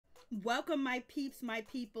Welcome, my peeps, my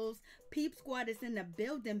peoples. Peep Squad is in the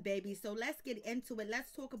building, baby. So let's get into it.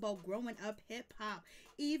 Let's talk about growing up hip hop.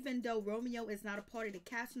 Even though Romeo is not a part of the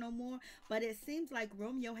cast no more, but it seems like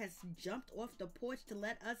Romeo has jumped off the porch to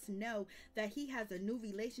let us know that he has a new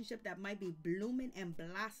relationship that might be blooming and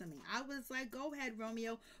blossoming. I was like, go ahead,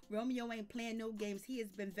 Romeo. Romeo ain't playing no games. He has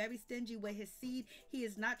been very stingy with his seed. He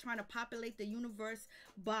is not trying to populate the universe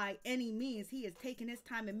by any means. He is taking his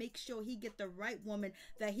time and make sure he get the right woman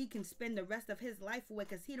that he can spend the rest of his life with,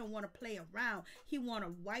 because he don't want to play around. He want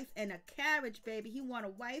a wife and a carriage, baby. He want a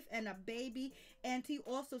wife and a baby, and he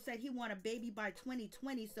also said he want a baby by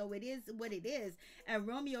 2020. So it is what it is, and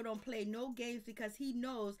Romeo don't play no games, because he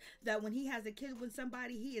knows that when he has a kid with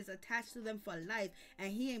somebody, he is attached to them for life,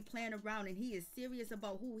 and he ain't playing around, and he is serious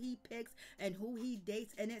about who he picks and who he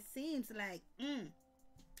dates. And it seems like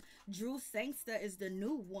Drew Sangster is the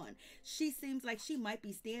new one. She seems like she might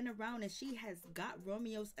be staying around, and she has got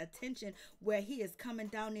Romeo's attention, where he is coming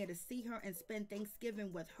down there to see her and spend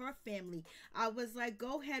Thanksgiving with her family. I was like,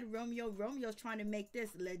 go ahead, Romeo. Romeo's trying to make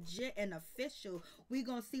this legit and official. We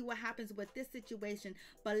gonna see what happens with this situation,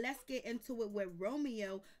 but let's get into it with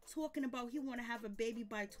Romeo talking about he want to have a baby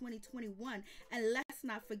by 2021. And let's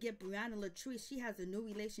not forget Briana Latrise. She has a new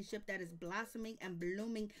relationship that is blossoming and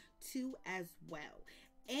blooming too as well.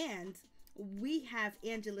 And we have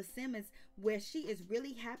Angela Simmons, where she is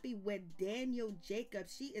really happy with Daniel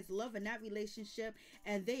Jacobs. She is loving that relationship,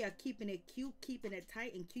 and they are keeping it cute, keeping it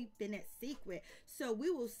tight, and keeping it secret. So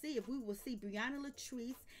we will see if we will see Briana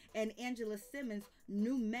Latrise and Angela Simmons,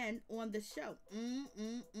 new men, on the show.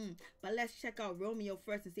 But let's check out Romeo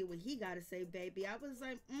first and see what he got to say, baby. I was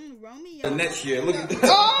like, Romeo. The next year, look at that.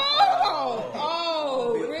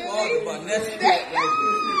 Oh, really? About next year.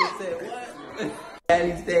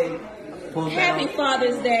 Daddy's Day. Happy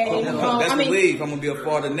Father's Day. That's the wave. I'm gonna be a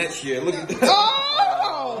father next year. Look at that.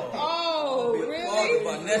 Oh, really?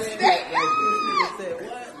 About next year.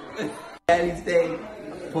 Daddy's Day.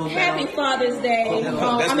 Happy Father's Day.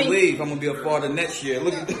 That's the wave. I'm gonna be a father next year.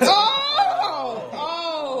 Look at that.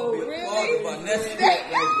 Oh, really? About next year.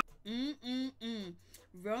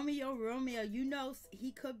 Romeo, you know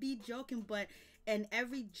he could be joking, but in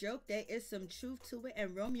every joke there is some truth to it,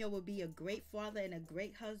 and Romeo will be a great father and a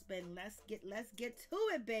great husband. Let's get to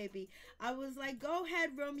it, baby. I was like, go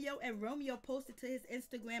ahead, Romeo. And Romeo posted to his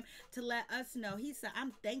Instagram to let us know. He said,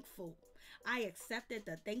 I'm thankful I accepted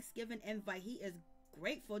the Thanksgiving invite. He is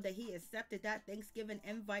grateful that he accepted that Thanksgiving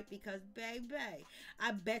invite, because baby,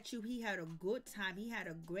 I bet you he had a good time. He had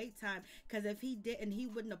a great time, because if he didn't, he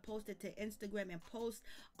wouldn't have posted to Instagram and post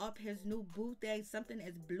up his new boo thing. Something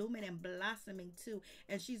is blooming and blossoming too,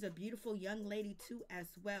 and she's a beautiful young lady too as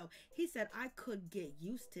well. He said, I could get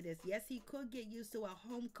used to this. Yes, he could get used to a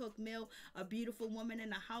home cooked meal, a beautiful woman in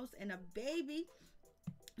the house, and a baby.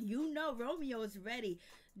 You know Romeo is ready.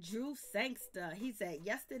 Drew Sangster, he said,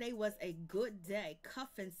 yesterday was a good day,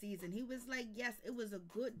 cuffing season. He was like, yes, it was a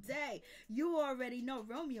good day. You already know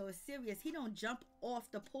Romeo is serious. He don't jump off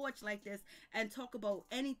the porch like this and talk about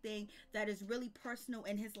anything that is really personal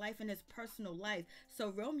in his life and his personal life.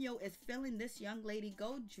 So Romeo is feeling this young lady.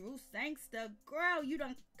 Go Drew Sangster. Girl, you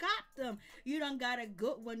done got them. You done got a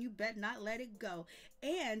good one. You better not let it go.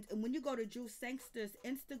 And when you go to Drew Sangster's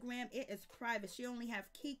Instagram, it is private. She only have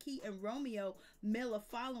Kiki and Romeo Miller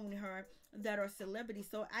following her that are celebrities.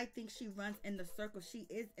 So I think she runs in the circle. She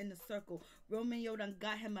is in the circle. Romeo done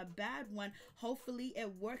got him a bad one. Hopefully it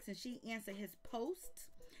works, and she answered his posts,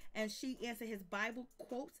 and she answered his Bible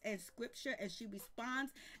quotes and scripture, and she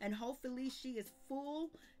responds, and hopefully she is full,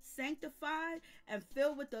 sanctified, and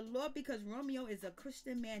filled with the Lord, because Romeo is a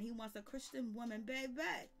Christian man. He wants a Christian woman, baby.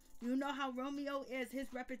 You know how Romeo is.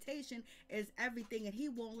 His reputation is everything, and he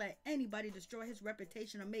won't let anybody destroy his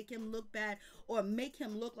reputation or make him look bad or make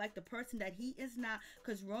him look like the person that he is not,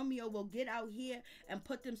 because Romeo will get out here and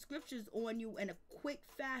put them scriptures on you in a quick,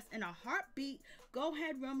 fast, and a heartbeat. Go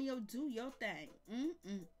ahead, Romeo, do your thing.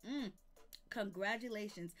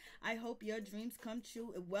 Congratulations. I hope your dreams come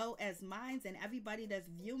true, as well as mine and everybody that's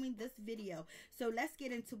viewing this video. So let's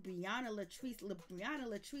get into Briana Latrise. Briana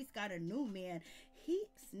Latrise got a new man.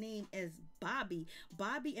 His name is Bobby.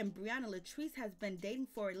 Bobby and Briana Latrise has been dating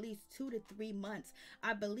for at least 2 to 3 months.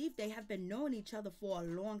 I believe they have been knowing each other for a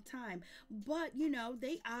long time. But, you know,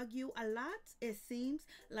 they argue a lot. It seems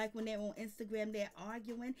like when they're on Instagram, they're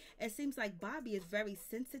arguing. It seems like Bobby is very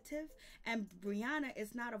sensitive, and Briana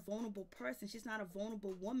is not a vulnerable person. She's not a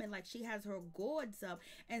vulnerable woman. Like, she has her guards up,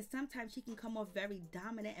 and sometimes she can come off very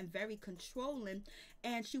dominant and very controlling,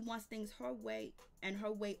 and she wants things her way and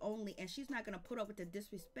her way only, and she's not going to put up with the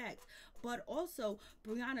disrespect. But also,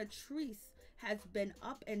 Briana Latrise has been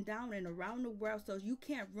up and down and around the world, so you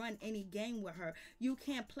can't run any game with her. You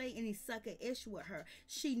can't play any sucker-ish with her.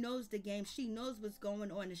 She knows the game. She knows what's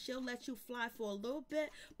going on, and she'll let you fly for a little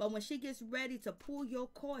bit, but when she gets ready to pull your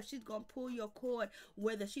cord, she's going to pull your cord,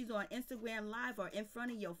 whether she's on Instagram Live or in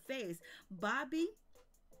front of your face. Bobby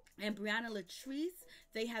and Briana Latrise,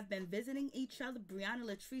 they have been visiting each other. Briana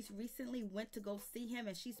Latrise recently went to go see him,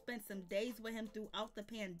 and she spent some days with him throughout the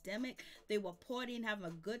pandemic. They were partying, having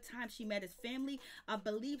a good time. She met his family. I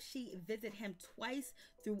believe she visited him twice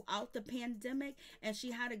throughout the pandemic, and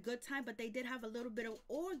she had a good time, but they did have a little bit of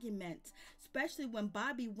argument, especially when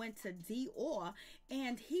Bobby went to Dior,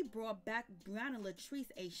 and he brought back Briana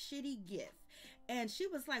Latrise a shitty gift. And she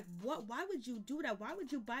was like, what? Why would you do that? Why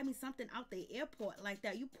would you buy me something out the airport like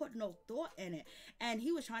that? You put no thought in it. And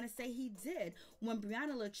he was trying to say he did. When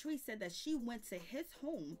Briana Latrise said that she went to his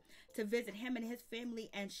home to visit him and his family,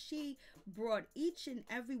 and she brought each and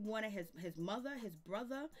every one of his mother, his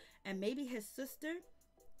brother, and maybe his sister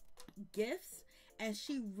gifts, and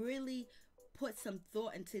she really put some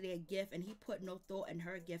thought into their gift, and he put no thought in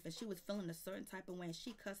her gift, and she was feeling a certain type of way, and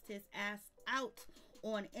she cussed his ass out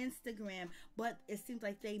on Instagram, but it seems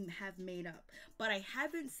like they have made up. But I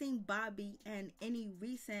haven't seen Bobby in any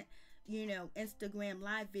recent, Instagram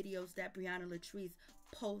Live videos that Briana Latrise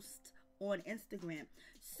posts on Instagram.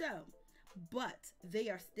 So, but they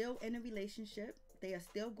are still in a relationship. They are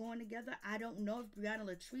still going together. I don't know if Briana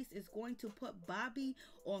Latrise is going to put Bobby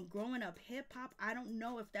on Growing Up Hip Hop. I don't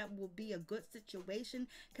know if that will be a good situation,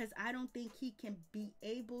 because I don't think he can be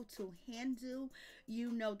able to handle,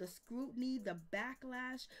 the scrutiny, the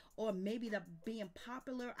backlash, or maybe the being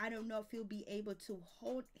popular. I don't know if he'll be able to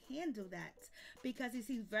handle that, because he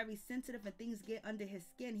seems very sensitive and things get under his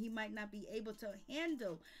skin. He might not be able to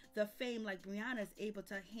handle the fame like Briana is able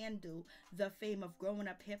to handle the fame of Growing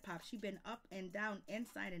Up Hip Hop. She's been up and down,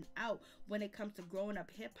 inside and out when it comes to Growing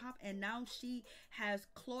Up Hip Hop, and now she has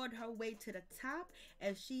clawed her way to the top,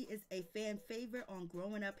 and she is a fan favorite on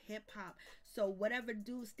Growing Up Hip Hop. So whatever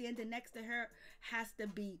dude standing next to her has to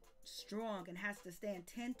be strong and has to stand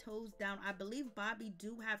 10 toes down. I believe Bobby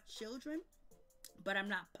do have children, but I'm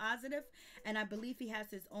not positive. And I believe he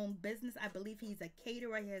has his own business. I believe he's a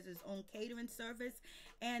caterer. He has his own catering service,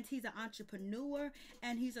 and he's an entrepreneur,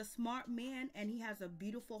 and he's a smart man, and he has a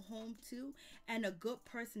beautiful home too, and a good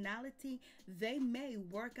personality. They may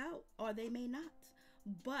work out or they may not.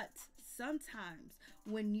 But sometimes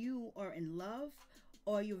when you are in love,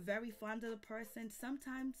 or you're very fond of the person,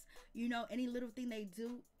 sometimes, any little thing they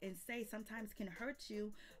do and say sometimes can hurt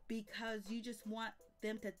you, because you just want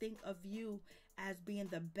them to think of you as being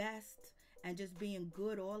the best and just being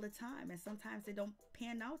good all the time. And sometimes they don't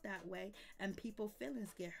pan out that way, and people's feelings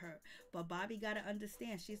get hurt. But Bobby got to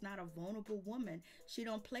understand, she's not a vulnerable woman. She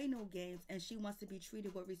don't play no games, and she wants to be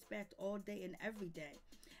treated with respect all day and every day.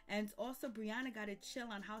 And also, Briana got to chill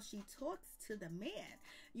on how she talks to the man,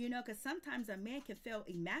 because sometimes a man can feel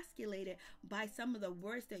emasculated by some of the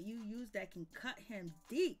words that you use that can cut him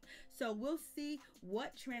deep. So we'll see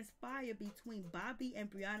what transpired between Bobby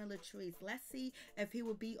and Briana Latrise. Let's see if he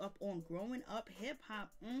will be up on Growing Up Hip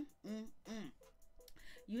Hop.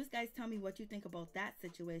 You guys tell me what you think about that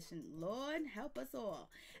situation. Lord, help us all.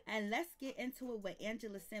 And let's get into it with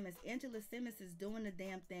Angela Simmons. Angela Simmons is doing the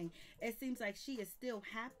damn thing. It seems like she is still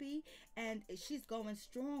happy, and she's going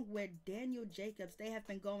strong with Daniel Jacobs. They have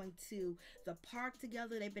been going to the park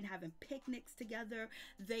together. They've been having picnics together.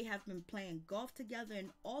 They have been playing golf together.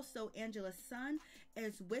 And also, Angela's son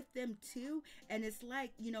is with them too. And it's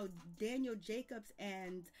like, Daniel Jacobs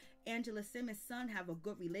and Angela Simmons' son have a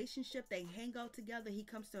good relationship. They hang out together. He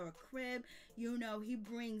comes to her crib. He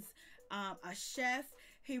brings a chef.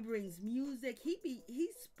 He brings music.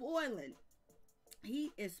 He's spoiling.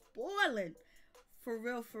 He is spoiling for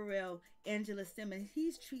real. Angela Simmons.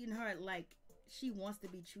 He's treating her like she wants to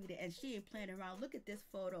be treated, and she ain't playing around. Look at this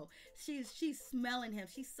photo. She's smelling him.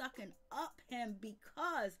 She's sucking up him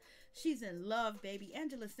because she's in love, baby.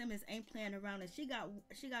 Angela Simmons ain't playing around, and she got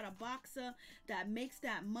a boxer that makes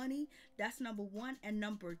that money. That's number one. And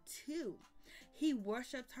number two, he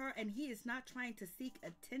worships her, and he is not trying to seek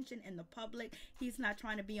attention in the public. He's not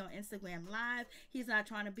trying to be on Instagram Live. He's not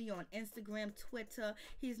trying to be on Instagram, Twitter.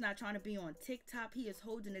 He's not trying to be on TikTok. He is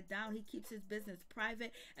holding it down. He keeps his business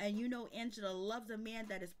private. And Angela loves a man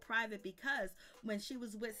that is private, because when she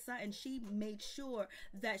was with Sutton, she made sure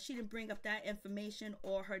that she didn't bring up that information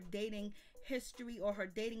or her dating history or her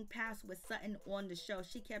dating past with Sutton on the show.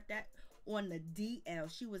 She kept that on the DL.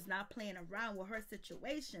 She was not playing around with her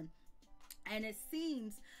situation. And it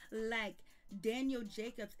seems like Daniel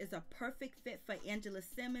Jacobs is a perfect fit for Angela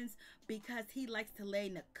Simmons because he likes to lay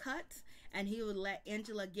in the cut and he will let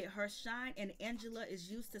Angela get her shine. And Angela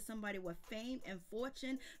is used to somebody with fame and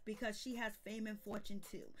fortune because she has fame and fortune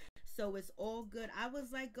too. So it's all good. I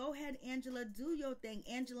was like, go ahead, Angela, do your thing.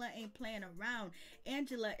 Angela ain't playing around.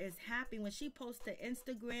 Angela is happy. When she posts to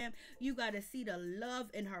Instagram, you got to see the love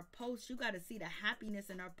in her post. You got to see the happiness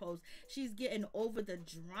in her post. She's getting over the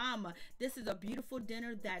drama. This is a beautiful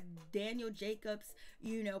dinner that Daniel Jacobs,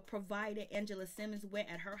 provided Angela Simmons with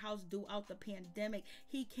at her house throughout the pandemic.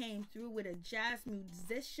 He came through with a jazz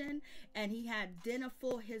musician and he had dinner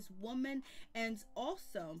for his woman. And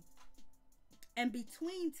also, and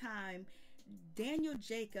between time, Daniel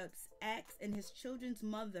Jacobs' ex and his children's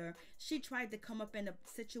mother, she tried to come up in a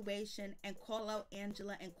situation and call out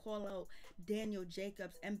Angela and call out Daniel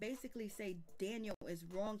Jacobs and basically say Daniel is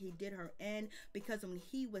wrong. He did her in because when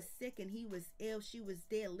he was sick and he was ill, she was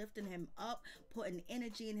there lifting him up, putting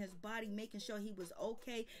energy in his body, making sure he was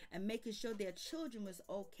okay and making sure their children was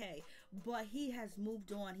okay. But he has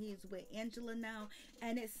moved on. He is with Angela now,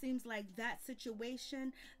 and it seems like that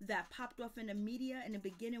situation that popped off in the media in the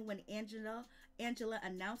beginning when Angela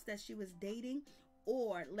announced that she was dating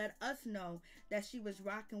or let us know that she was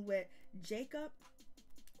rocking with Jacob,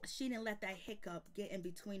 she didn't let that hiccup get in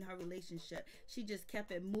between her relationship. She just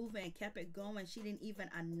kept it moving and kept it going. She didn't even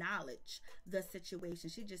acknowledge the situation.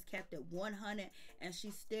 She just kept it 100 and she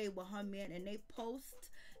stayed with her man, and they post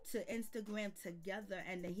to Instagram together,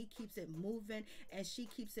 and then he keeps it moving and she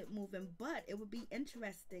keeps it moving. But it would be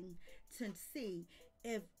interesting to see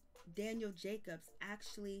if Daniel Jacobs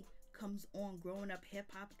actually comes on Growing Up Hip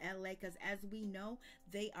Hop LA, because as we know,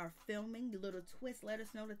 they are filming. The Little Twist let us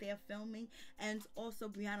know that they are filming, and also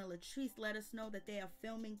Briana Latrise let us know that they are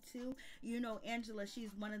filming too. Angela,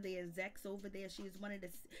 she's one of the execs over there. She is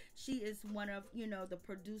one of the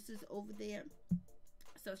producers over there.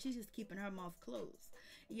 So she's just keeping her mouth closed.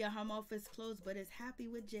 Yeah, her mouth is closed, but is happy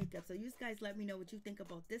with Jacob. So you guys let me know what you think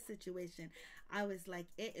about this situation. I was like,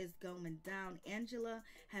 it is going down. Angela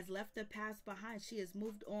has left the past behind. She has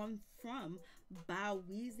moved on from Bow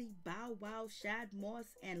Weezy, Bow Wow, Shad Moss,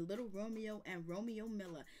 and Little Romeo and Romeo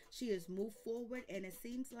Miller. She has moved forward, and it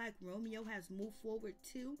seems like Romeo has moved forward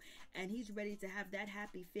too, and he's ready to have that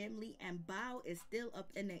happy family. And Bow is still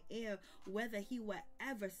up in the air whether he will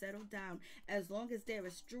ever settle down. As long as there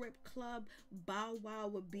is strip club, Bow Wow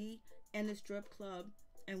will be in the strip club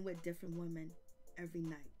and with different women every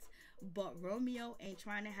night. But Romeo ain't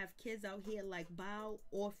trying to have kids out here like Bow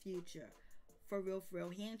or Future. For real, for real.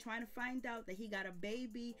 He ain't trying to find out that he got a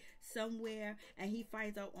baby somewhere and he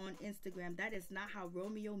finds out on Instagram. That is not how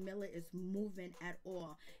Romeo Miller is moving at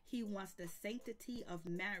all. He wants the sanctity of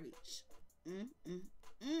marriage.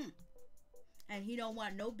 And he don't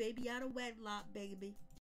want no baby out of wedlock, baby.